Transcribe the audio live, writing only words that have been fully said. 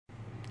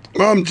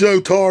I'm Joe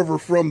Tarver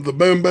from the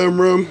Boom Boom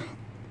Room,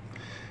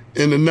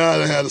 and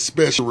tonight I had a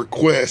special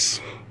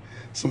request.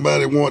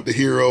 Somebody wanted to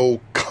hear an old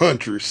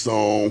country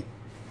song.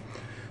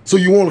 So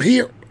you want to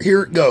hear it?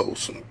 Here it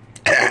goes.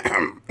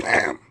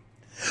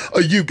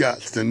 You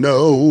got to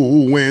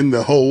know when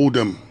to hold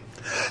 'em.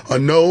 I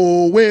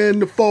know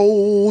when to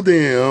fold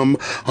them.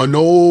 I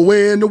know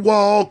when to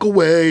walk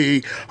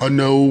away. I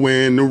know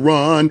when to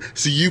run,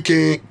 so you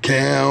can't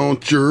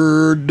count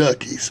your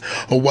duckies.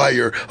 While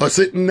you're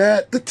sitting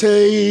at the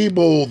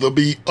table, there'll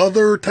be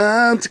other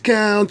times to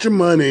count your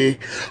money.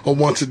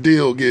 Once a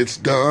deal gets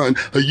done,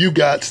 you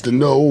got to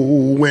know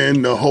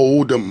when to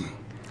hold them.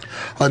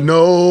 I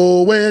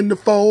know when to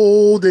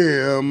fold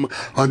him.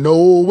 I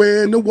know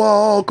when to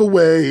walk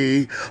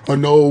away. I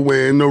know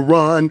when to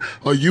run.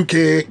 You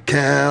can't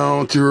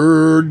count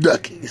your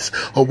duckies.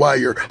 While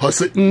you're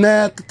sitting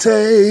at the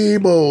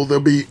table,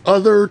 there'll be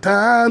other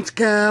times to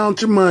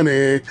count your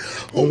money.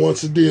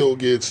 Once the deal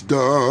gets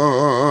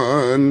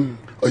done,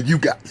 you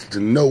got to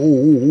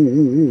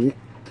know.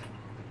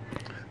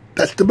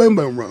 That's the Boom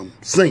Boom Room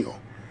single.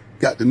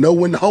 Got to know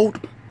when to hold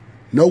 'em,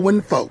 know when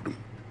to fold 'em.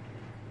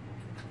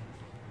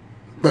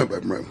 Boom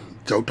Boom Room,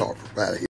 Joe Tarver, out of here.